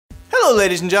Hello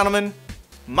ladies and gentlemen,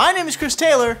 my name is Chris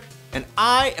Taylor, and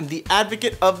I am the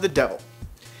Advocate of the Devil.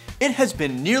 It has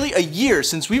been nearly a year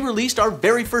since we released our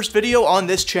very first video on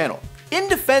this channel, in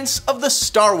defense of the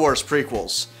Star Wars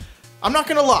prequels. I'm not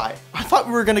gonna lie, I thought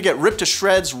we were gonna get ripped to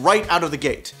shreds right out of the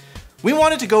gate. We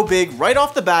wanted to go big right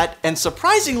off the bat, and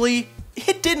surprisingly,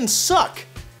 it didn't suck.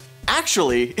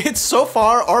 Actually, it's so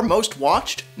far our most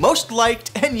watched, most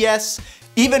liked, and yes,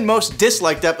 even most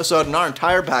disliked episode in our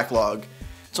entire backlog.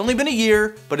 It's only been a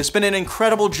year, but it's been an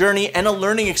incredible journey and a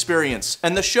learning experience,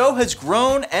 and the show has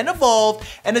grown and evolved,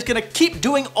 and is gonna keep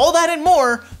doing all that and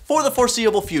more for the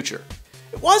foreseeable future.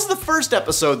 It was the first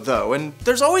episode though, and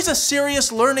there's always a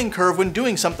serious learning curve when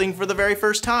doing something for the very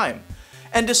first time.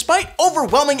 And despite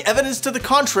overwhelming evidence to the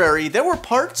contrary, there were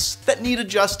parts that need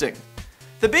adjusting.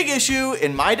 The big issue,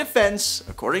 in my defense,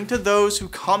 according to those who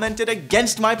commented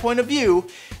against my point of view,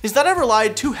 is that I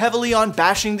relied too heavily on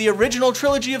bashing the original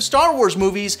trilogy of Star Wars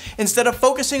movies instead of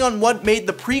focusing on what made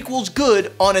the prequels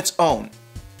good on its own.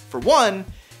 For one,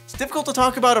 it's difficult to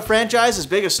talk about a franchise as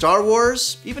big as Star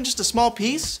Wars, even just a small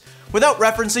piece, without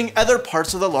referencing other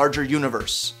parts of the larger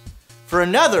universe. For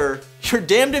another, you're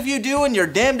damned if you do and you're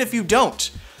damned if you don't.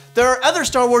 There are other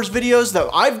Star Wars videos that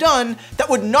I've done that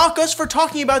would knock us for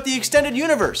talking about the extended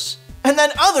universe, and then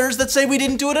others that say we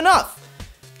didn't do it enough.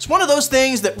 It's one of those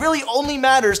things that really only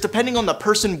matters depending on the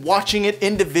person watching it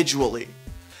individually.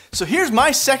 So here's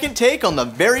my second take on the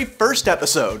very first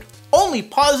episode. Only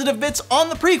positive bits on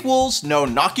the prequels, no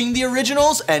knocking the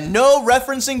originals, and no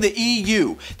referencing the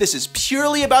EU. This is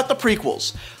purely about the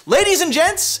prequels. Ladies and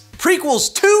gents,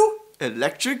 Prequels 2,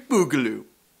 Electric Boogaloo.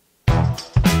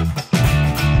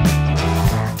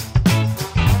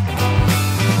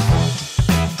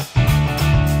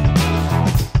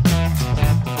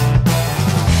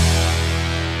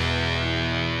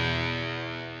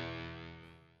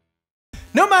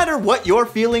 No matter what your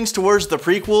feelings towards the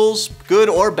prequels, good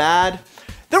or bad,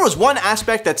 there was one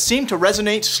aspect that seemed to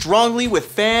resonate strongly with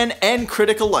fan and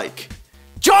critic alike.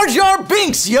 Jar Jar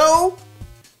Binks, yo!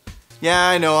 Yeah,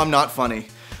 I know, I'm not funny.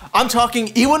 I'm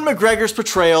talking Ewan McGregor's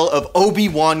portrayal of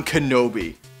Obi-Wan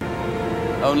Kenobi.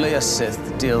 Only a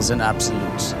Sith deals in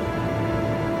absolutes.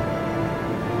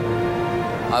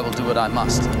 I will do what I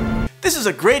must. This is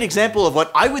a great example of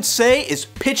what I would say is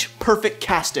pitch-perfect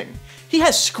casting. He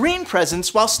has screen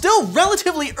presence while still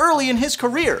relatively early in his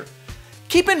career.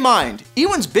 Keep in mind,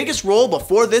 Ewan's biggest role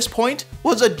before this point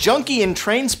was a junkie in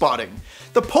Trainspotting,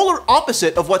 the polar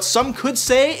opposite of what some could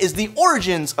say is the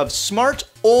origins of smart,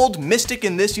 old mystic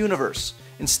in this universe.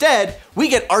 Instead, we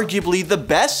get arguably the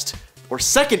best, or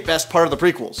second best part of the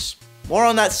prequels. More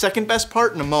on that second best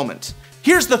part in a moment.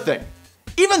 Here's the thing,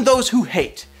 even those who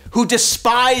hate, who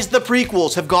despise the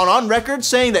prequels have gone on record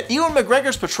saying that Ewan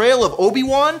McGregor's portrayal of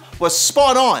Obi-Wan was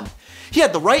spot on. He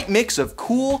had the right mix of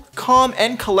cool, calm,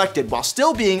 and collected while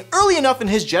still being early enough in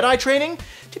his Jedi training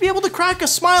to be able to crack a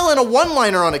smile and a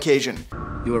one-liner on occasion.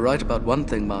 You were right about one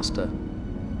thing, Master.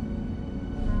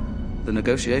 The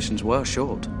negotiations were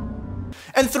short.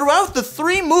 And throughout the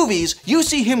 3 movies, you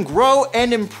see him grow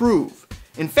and improve.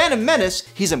 In Phantom Menace,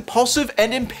 he's impulsive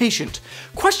and impatient,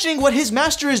 questioning what his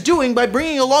master is doing by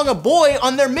bringing along a boy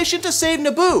on their mission to save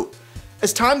Naboo.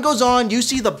 As time goes on, you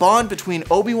see the bond between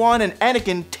Obi-Wan and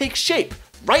Anakin take shape,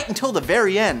 right until the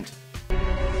very end. You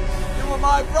were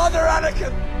my brother,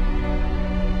 Anakin!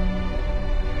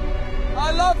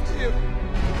 I loved you!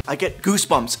 I get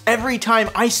goosebumps every time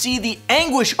I see the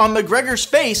anguish on McGregor's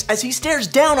face as he stares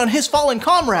down on his fallen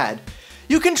comrade.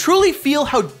 You can truly feel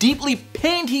how deeply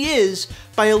pained he is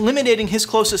by eliminating his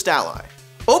closest ally.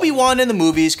 Obi-Wan in the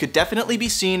movies could definitely be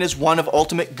seen as one of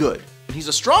ultimate good, and he's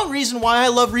a strong reason why I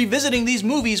love revisiting these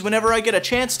movies whenever I get a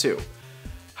chance to.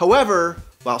 However,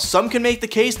 while some can make the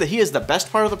case that he is the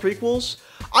best part of the prequels,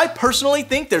 I personally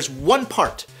think there's one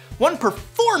part, one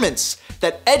performance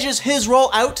that edges his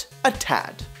role out a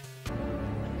tad.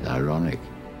 It's ironic.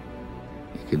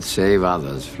 He could save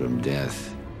others from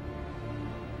death,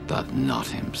 but not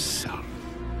himself.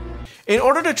 In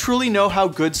order to truly know how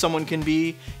good someone can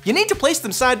be, you need to place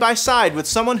them side by side with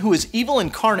someone who is evil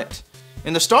incarnate.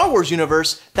 In the Star Wars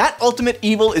universe, that ultimate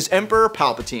evil is Emperor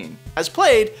Palpatine, as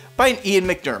played by an Ian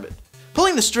McDiarmid.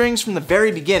 Pulling the strings from the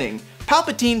very beginning,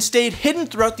 Palpatine stayed hidden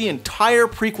throughout the entire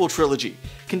prequel trilogy,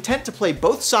 content to play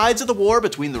both sides of the war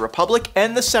between the Republic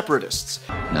and the Separatists.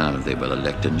 Now they will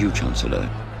elect a new Chancellor.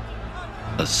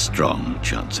 A strong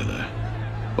Chancellor.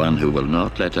 One who will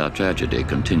not let our tragedy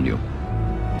continue.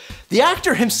 The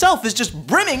actor himself is just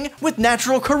brimming with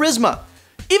natural charisma.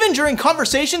 Even during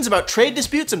conversations about trade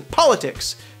disputes and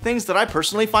politics, things that I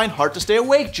personally find hard to stay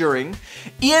awake during,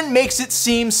 Ian makes it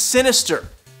seem sinister.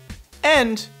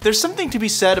 And there's something to be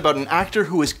said about an actor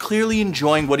who is clearly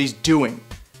enjoying what he's doing.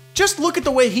 Just look at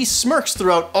the way he smirks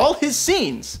throughout all his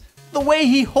scenes, the way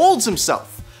he holds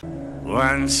himself.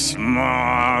 Once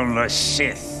more, the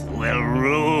Sith will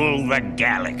rule the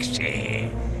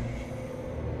galaxy.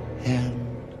 And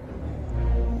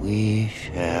we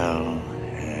shall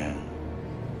have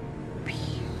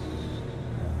peace.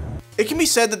 It can be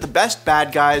said that the best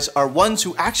bad guys are ones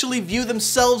who actually view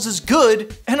themselves as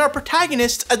good, and our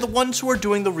protagonists as the ones who are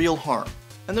doing the real harm.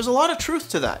 And there's a lot of truth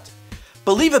to that.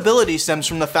 Believability stems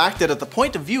from the fact that if the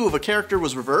point of view of a character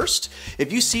was reversed,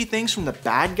 if you see things from the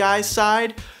bad guy's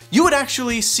side, you would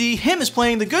actually see him as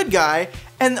playing the good guy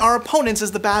and our opponents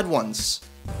as the bad ones.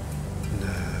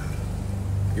 No,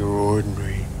 you're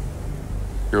ordinary.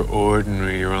 You're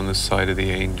ordinary, you're on the side of the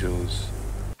angels.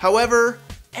 However,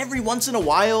 every once in a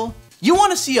while, you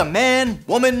want to see a man,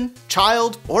 woman,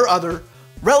 child, or other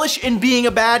relish in being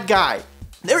a bad guy.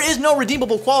 There is no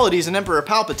redeemable qualities in Emperor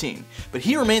Palpatine, but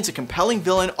he remains a compelling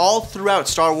villain all throughout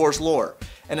Star Wars lore,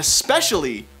 and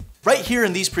especially right here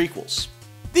in these prequels.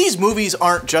 These movies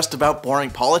aren't just about boring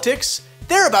politics,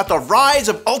 they're about the rise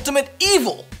of ultimate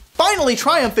evil, finally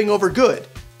triumphing over good.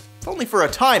 If only for a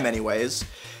time anyways.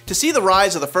 To see the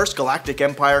rise of the First Galactic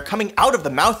Empire coming out of the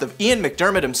mouth of Ian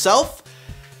McDiarmid himself,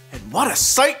 and what a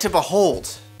sight to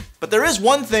behold. But there is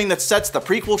one thing that sets the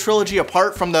prequel trilogy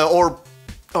apart from the,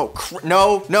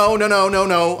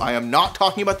 no, I am not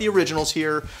talking about the originals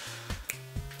here.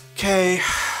 Okay,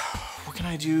 what can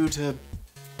I do to...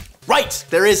 Right,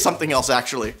 there is something else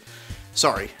actually.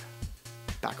 Sorry,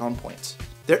 back on point.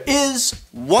 There is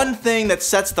one thing that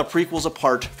sets the prequels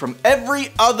apart from every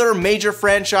other major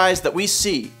franchise that we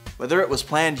see, whether it was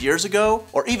planned years ago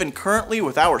or even currently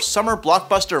with our summer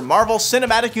blockbuster Marvel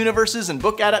Cinematic Universes and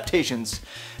book adaptations.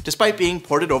 Despite being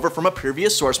ported over from a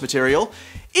previous source material,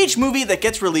 each movie that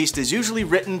gets released is usually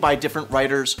written by different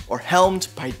writers or helmed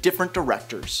by different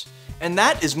directors. And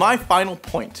that is my final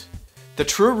point. The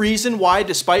true reason why,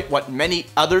 despite what many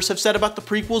others have said about the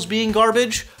prequels being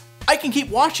garbage, I can keep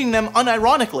watching them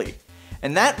unironically.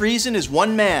 And that reason is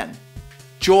one man,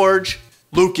 George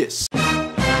Lucas.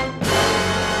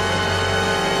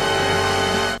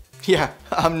 Yeah,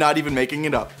 I'm not even making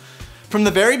it up. From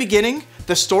the very beginning,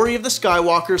 the story of the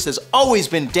Skywalkers has always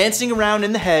been dancing around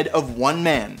in the head of one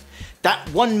man. That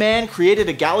one man created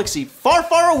a galaxy far,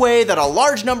 far away that a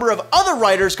large number of other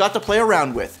writers got to play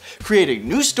around with, creating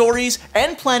new stories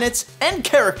and planets and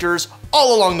characters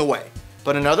all along the way.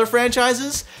 But in other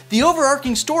franchises, the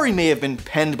overarching story may have been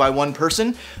penned by one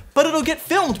person, but it'll get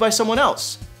filmed by someone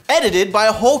else, edited by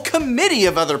a whole committee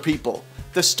of other people.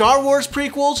 The Star Wars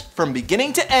prequels, from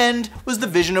beginning to end, was the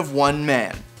vision of one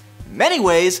man. In many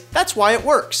ways, that's why it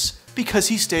works, because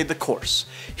he stayed the course.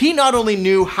 He not only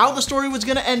knew how the story was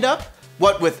going to end up,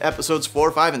 what with episodes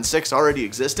 4, 5, and 6 already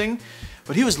existing,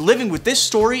 but he was living with this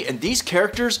story and these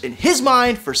characters in his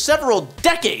mind for several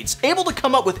decades, able to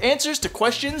come up with answers to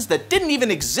questions that didn't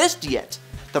even exist yet.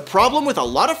 The problem with a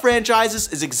lot of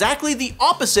franchises is exactly the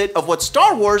opposite of what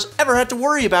Star Wars ever had to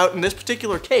worry about in this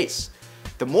particular case.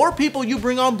 The more people you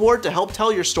bring on board to help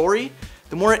tell your story,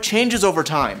 the more it changes over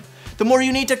time. The more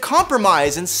you need to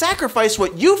compromise and sacrifice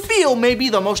what you feel may be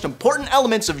the most important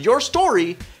elements of your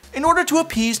story in order to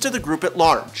appease to the group at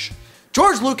large.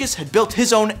 George Lucas had built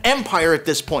his own empire at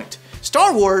this point.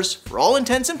 Star Wars, for all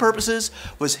intents and purposes,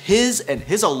 was his and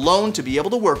his alone to be able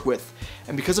to work with.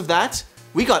 And because of that,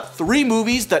 we got 3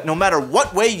 movies that, no matter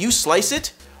what way you slice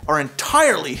it, are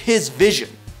entirely his vision.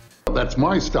 That's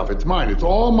my stuff, it's mine, it's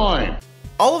all mine.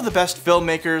 All of the best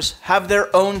filmmakers have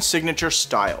their own signature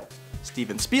style.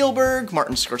 Steven Spielberg,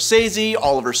 Martin Scorsese,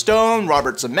 Oliver Stone,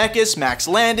 Robert Zemeckis, Max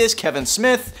Landis, Kevin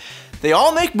Smith, they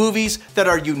all make movies that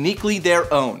are uniquely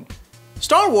their own.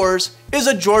 Star Wars is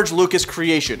a George Lucas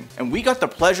creation, and we got the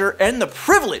pleasure and the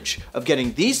privilege of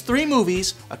getting these 3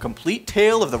 movies, a complete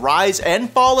tale of the rise and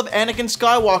fall of Anakin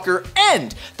Skywalker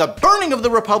and the burning of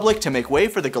the Republic to make way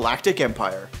for the Galactic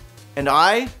Empire. And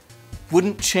I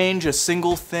wouldn't change a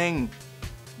single thing.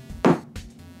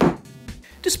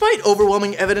 Despite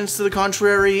overwhelming evidence to the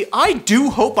contrary, I do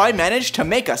hope I managed to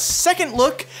make a second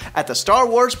look at the Star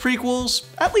Wars prequels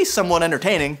at least somewhat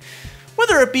entertaining.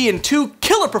 Whether it be in 2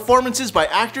 killer performances by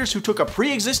actors who took a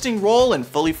pre-existing role and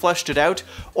fully fleshed it out,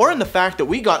 or in the fact that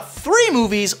we got 3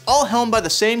 movies all helmed by the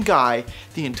same guy,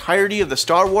 the entirety of the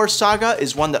Star Wars saga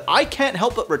is one that I can't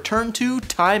help but return to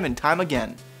time and time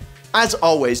again. As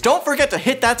always, don't forget to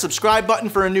hit that subscribe button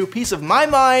for a new piece of my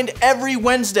mind every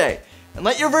Wednesday, and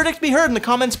let your verdict be heard in the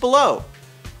comments below.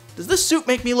 Does this suit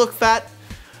make me look fat?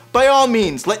 By all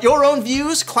means, let your own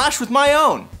views clash with my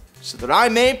own, so that I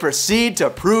may proceed to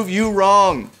prove you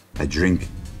wrong. I drink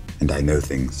And I know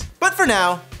things. But for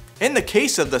now, in the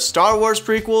case of the Star Wars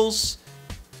prequels,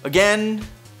 again,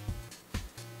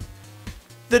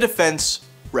 the defense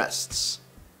rests.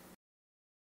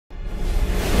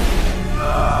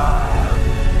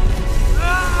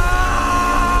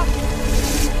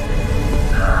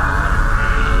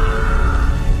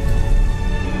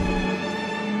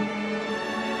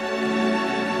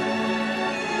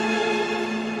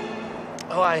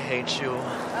 Oh, I hate you.